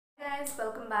guys,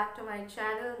 welcome back to my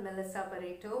channel Melissa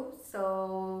Pareto.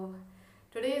 So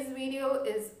today's video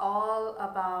is all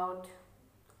about,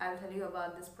 I'll tell you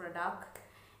about this product,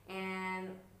 and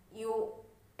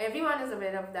everyone is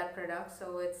aware of that product.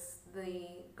 So it's the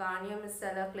Garnier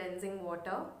Micellar Cleansing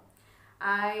Water.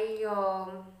 I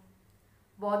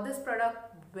bought this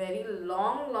product very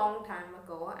long time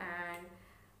ago, and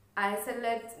I said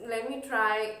let me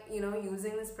try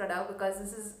using this product,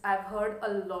 because I've heard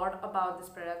a lot about this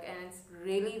product and it's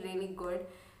really good.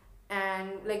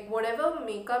 And like whatever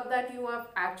makeup that you have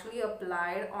actually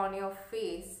applied on your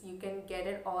face, you can get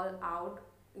it all out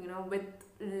with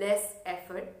less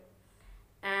effort.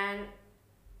 And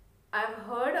I've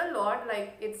heard a lot,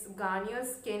 like it's Garnier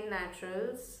Skin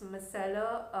Naturals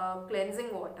Micellar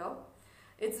Cleansing Water.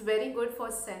 It's very good for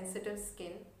sensitive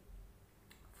skin,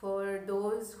 for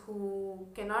those who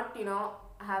cannot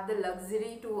have the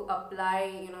luxury to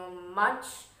apply much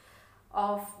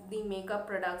of the makeup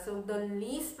products. So the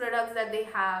least products that they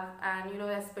have, and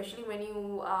especially when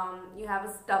you have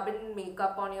a stubborn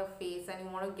makeup on your face and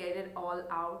you want to get it all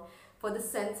out, for the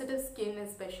sensitive skin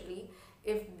especially,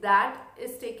 if that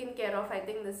is taken care of, I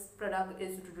think this product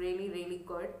is really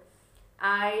good.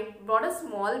 I bought a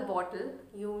small bottle.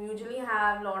 You usually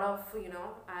have a lot of,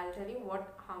 I'll tell you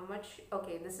how much.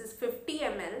 Okay, this is 50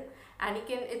 ml, and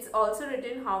it's also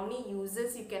written how many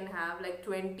uses you can have, like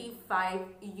 25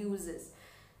 uses.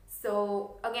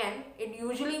 So again, it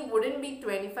usually wouldn't be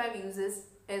 25 uses.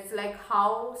 It's like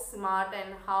how smart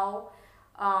and how,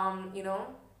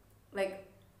 like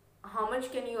how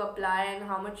much can you apply and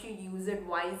how much you use it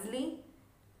wisely,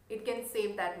 it can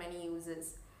save that many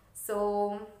uses.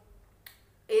 So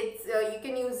it's you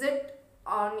can use it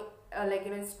on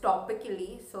it's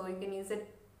topically, so you can use it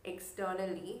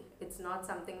externally. It's not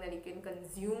something that you can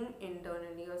consume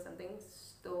internally or something,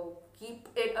 so keep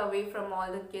it away from all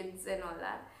the kids and all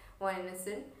that who are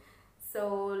innocent.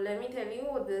 So let me tell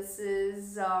you, this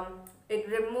is it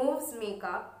removes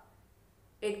makeup,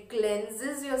 it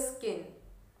cleanses your skin,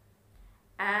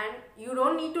 and you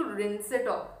don't need to rinse it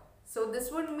off. So this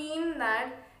would mean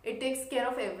that it takes care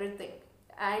of everything.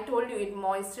 I told you, it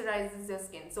moisturizes your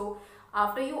skin. So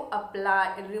after you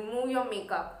remove your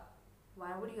makeup,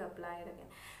 why would you apply it again?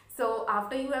 So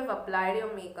after you have applied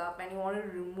your makeup and you want to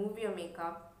remove your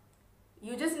makeup,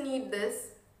 you just need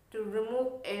this to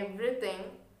remove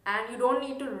everything, and you don't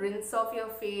need to rinse off your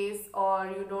face, or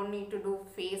you don't need to do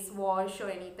face wash or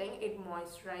anything. It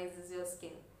moisturizes your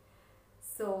skin.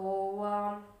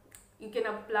 So you can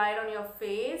apply it on your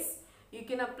face, you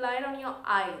can apply it on your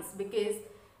eyes, because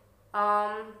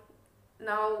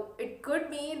now it could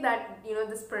be that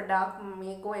this product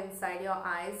may go inside your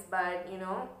eyes, but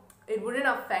it wouldn't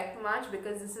affect much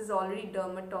because this is already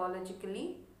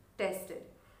dermatologically tested,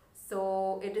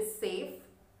 so it is safe.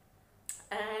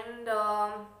 And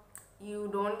you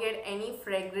don't get any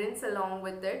fragrance along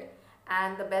with it,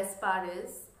 and the best part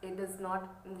is it does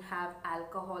not have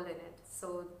alcohol in it,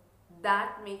 so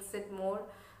that makes it more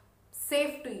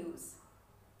safe to use.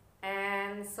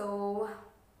 And so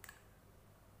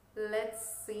let's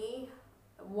see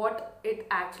what it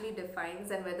actually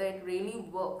defines and whether it really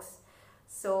works.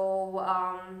 So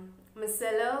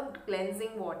micellar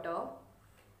cleansing water,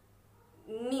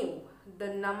 new, the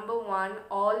 #1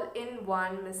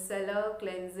 all-in-one micellar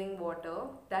cleansing water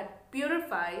that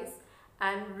purifies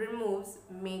and removes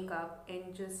makeup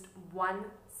in just one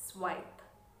swipe.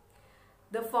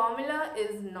 The formula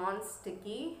is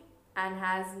non-sticky and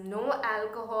has no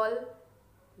alcohol,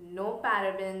 no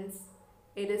parabens.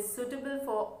 It is suitable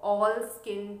for all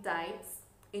skin types,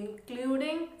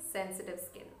 including sensitive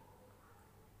skin.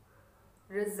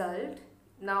 Result.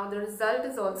 Now the result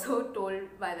is also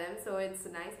told by them, so it's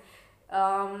nice.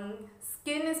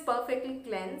 Skin is perfectly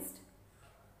cleansed,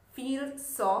 feels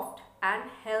soft and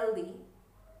healthy.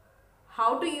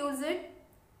 How to use it?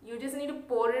 You just need to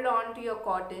pour it onto your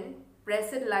cotton,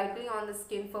 press it lightly on the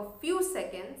skin for few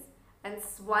seconds, and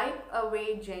swipe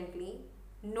away gently.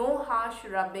 No harsh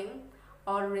rubbing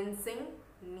or rinsing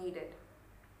needed.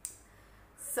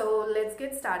 So let's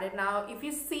get started. Now if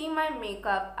you see my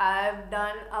makeup, I've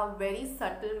done a very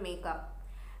subtle makeup,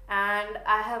 and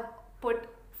I have put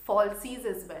falsies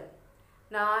as well.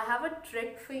 Now I have a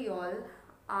trick for y'all.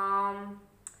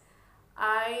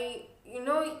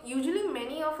 Usually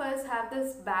many of us have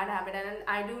this bad habit, and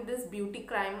I do this beauty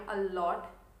crime a lot.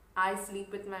 I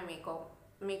sleep with my makeup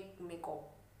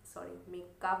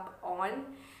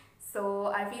on. So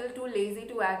I feel too lazy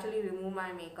to actually remove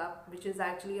my makeup, which is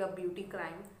actually a beauty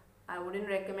crime. I wouldn't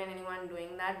recommend anyone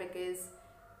doing that, because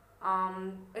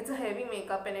it's a heavy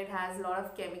makeup and it has a lot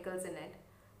of chemicals in it.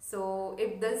 So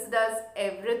if this does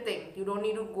everything, you don't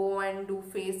need to go and do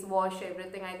face wash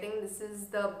everything. I think this is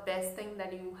the best thing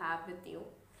that you have with you.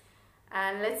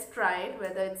 And let's try it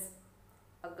whether it's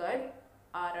a good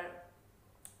or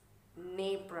a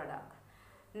nay product.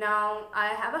 Now I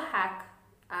have a hack.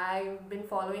 I've been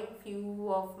following few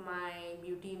of my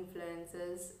beauty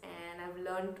influencers and I've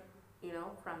learned,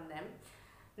 from them.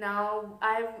 Now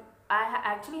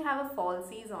actually have a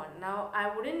falsies on. Now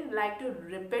I wouldn't like to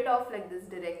rip it off like this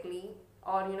directly,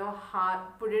 or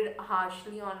put it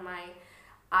harshly on my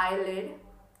eyelid.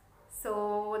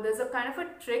 So there's a kind of a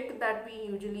trick that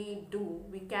we usually do,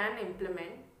 we can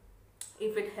implement.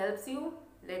 If it helps you,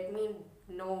 let me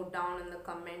know down in the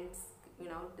comments,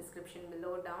 description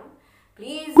below down.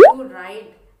 Please do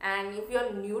write, and if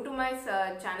you're new to my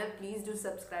channel, please do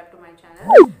subscribe to my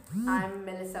channel. I'm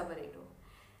Melissa Barreto.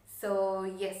 So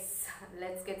yes,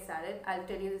 let's get started. I'll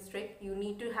tell you this trick. You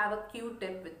need to have a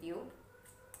Q-tip with you,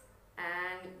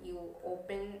 and you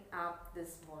open up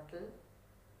this bottle.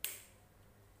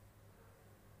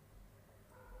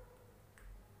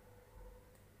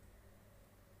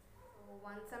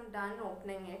 Once I'm done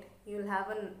opening it, you'll have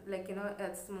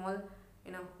a small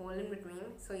hole in between.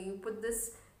 So you put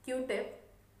this Q-tip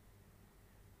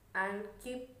and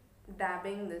keep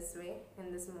dabbing this way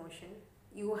in this motion.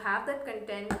 You have that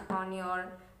content on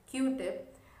your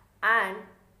Q-tip and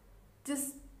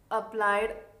just apply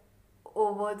it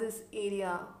over this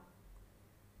area.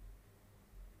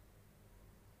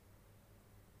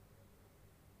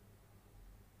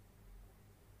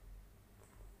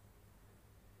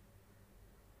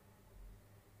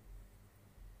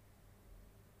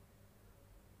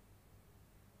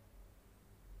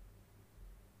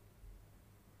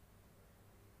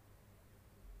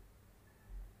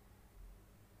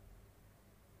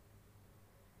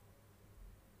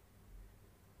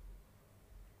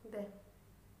 There,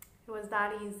 it was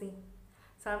that easy.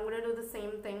 So I'm going to do the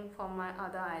same thing for my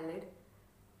other eyelid.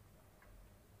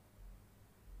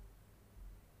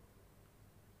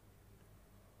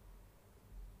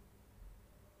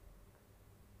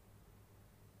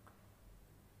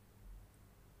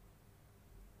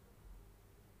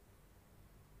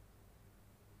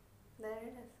 There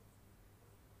it is.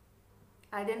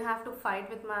 I didn't have to fight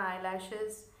with my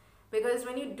eyelashes, because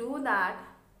when you do that,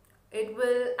 it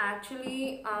will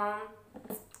actually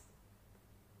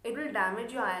it will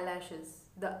damage your eyelashes,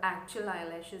 the actual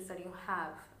eyelashes that you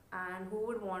have, and who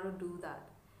would want to do that?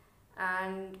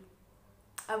 And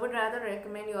I would rather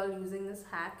recommend you all using this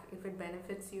hack. If it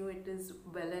benefits you, it is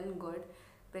well and good,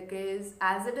 because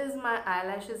as it is, my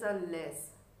eyelashes are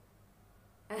less,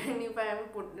 and if I am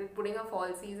putting a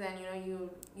falsies, and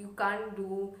you can't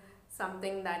do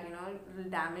something that will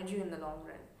damage you in the long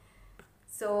run.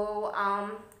 So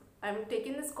I'm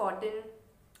taking this cotton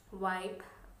wipe,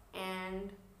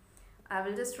 and I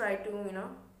will just try to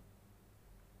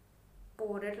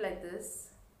pour it like this.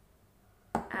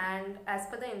 And as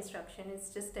per the instruction, it's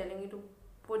just telling you to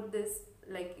put this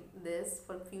like this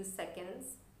for a few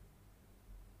seconds,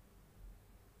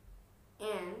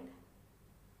 and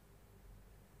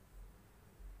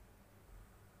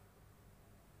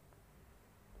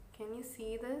can you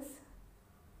see this?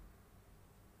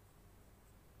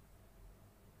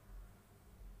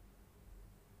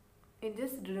 It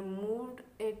just removed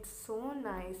it so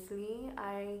nicely.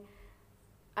 I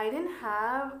didn't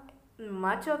have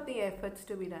much of the efforts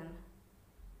to be done.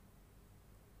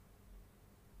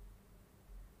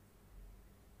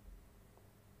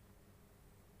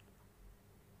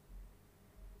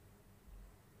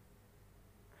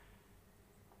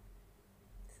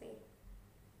 See?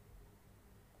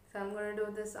 So I'm going to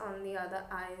do this on the other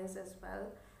eyes as well.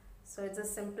 So it's a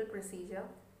simple procedure.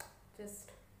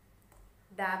 Just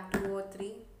dab 2 or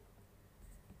 3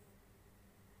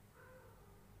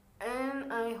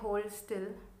 and I hold still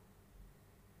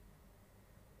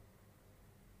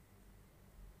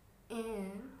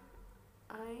and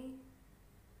I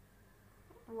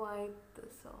wipe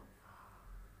this off.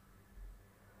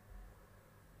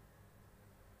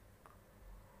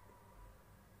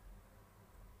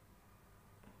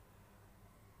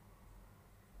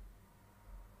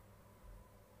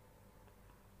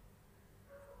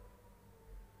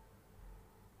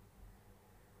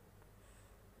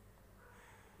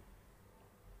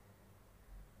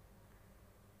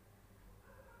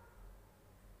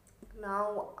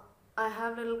 Now I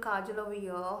have little kajal over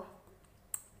here,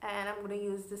 and I'm going to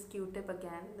use this Q-tip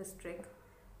again, this trick.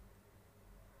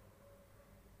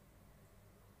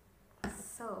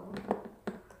 So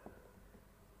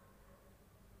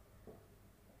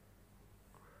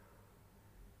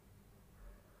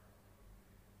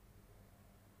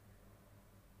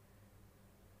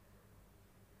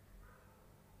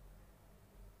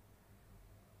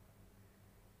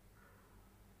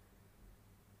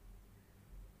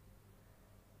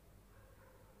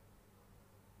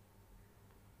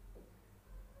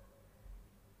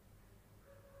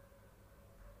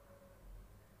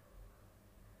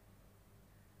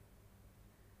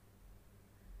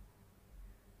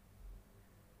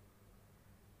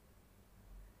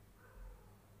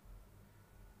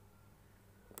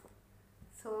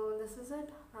this is it.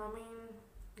 I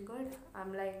mean, good.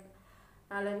 I'm like,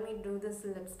 now let me do this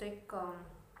lipstick.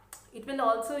 It will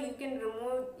also, you can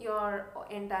remove your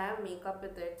entire makeup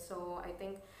with it. So I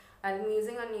think I'm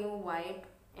using a new wipe,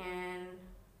 and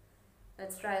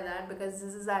let's try that because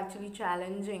this is actually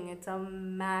challenging. It's a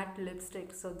matte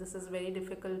lipstick, so this is very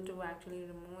difficult to actually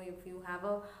remove if you have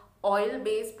a oil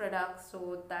based product,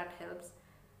 so that helps.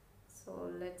 So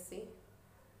let's see,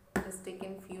 just take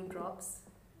in few drops,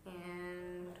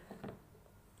 and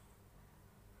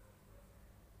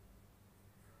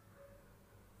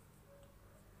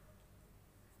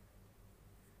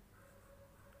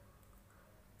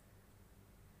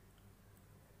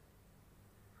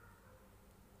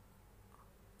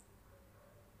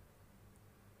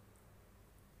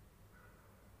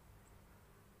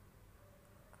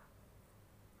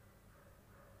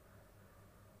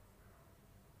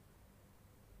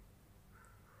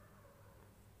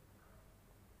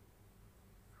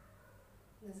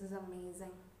this is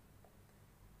amazing.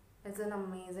 It's an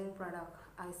amazing product,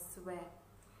 I swear.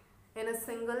 In a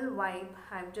single wipe,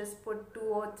 I've just put 2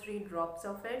 or 3 drops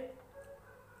of it,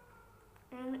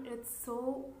 and it's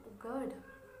so good.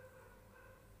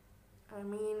 I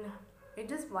mean, it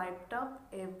just wiped up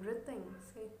everything.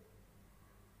 See,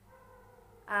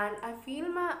 and I feel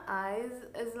my eyes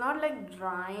is not like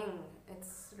drying.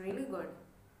 It's really good.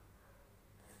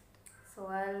 So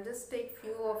I'll just take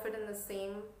few of it in the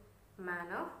same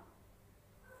manner,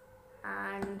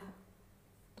 and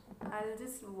I'll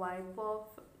just wipe off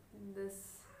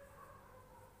this.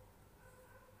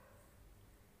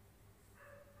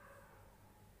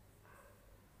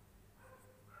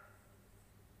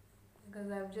 Because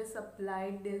I've just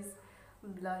applied this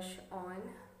blush on.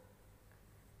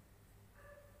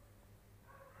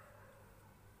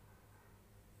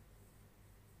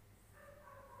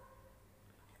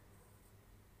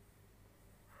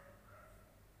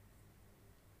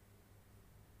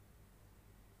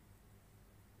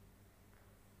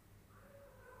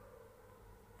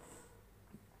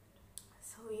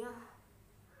 So yeah,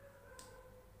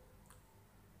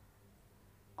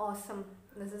 awesome.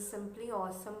 This is simply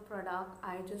awesome product.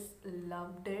 I just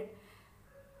loved it,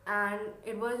 and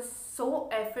it was so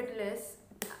effortless.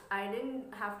 I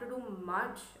didn't have to do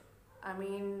much. I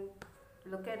mean,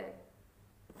 look at it.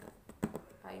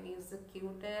 I used the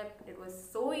Q-tip. It was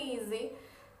so easy,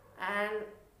 and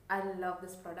I love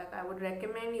this product. I would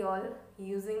recommend you all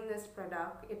using this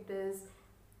product. It is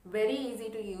very easy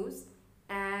to use,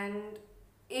 and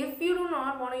if you do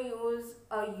not want to use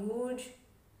a huge,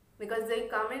 because they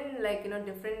come in like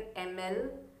different ml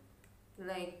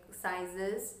like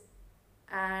sizes,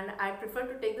 and I prefer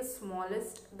to take the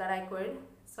smallest that I could,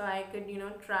 so I could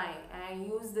try. And I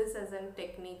use this as a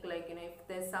technique, like if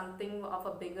there's something of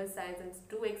a bigger size and it's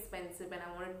too expensive and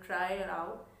I want to try it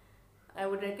out, I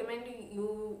would recommend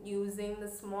you using the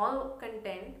small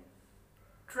content.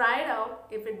 Try it out.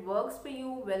 If it works for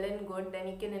you, well and good, then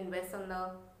you can invest on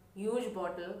the huge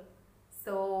bottle.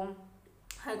 So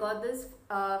I got this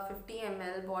 50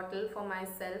 ml bottle for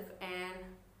myself, and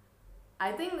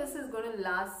I think this is going to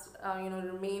last,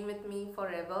 remain with me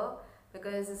forever,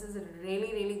 because this is a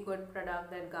really, really good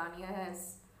product that Garnier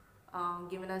has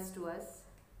given us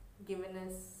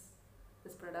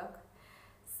this product.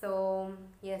 So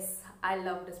yes, I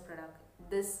love this product.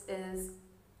 This is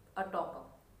a topper.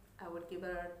 I would give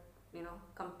it a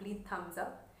complete thumbs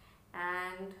up,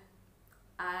 and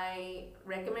I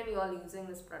recommend you all using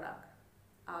this product.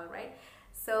 Alright,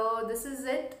 so this is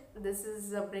it. This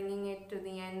is bringing it to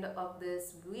the end of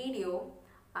this video.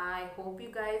 I hope you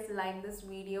guys like this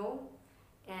video,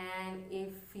 and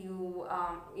if you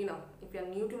if you're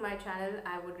new to my channel,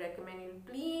 I would recommend you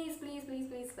please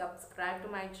subscribe to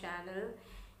my channel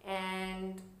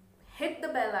and hit the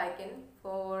bell icon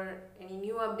for any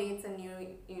new updates and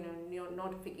new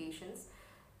notifications,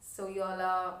 so you all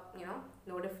are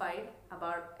notified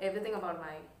about everything about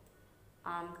my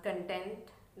content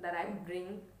that I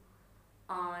bring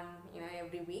on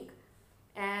every week.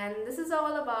 And this is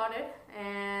all about it,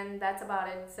 and that's about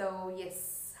it. So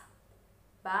yes,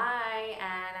 bye,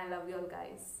 and I love you all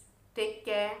guys. Take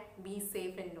care, be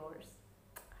safe indoors.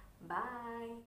 Bye.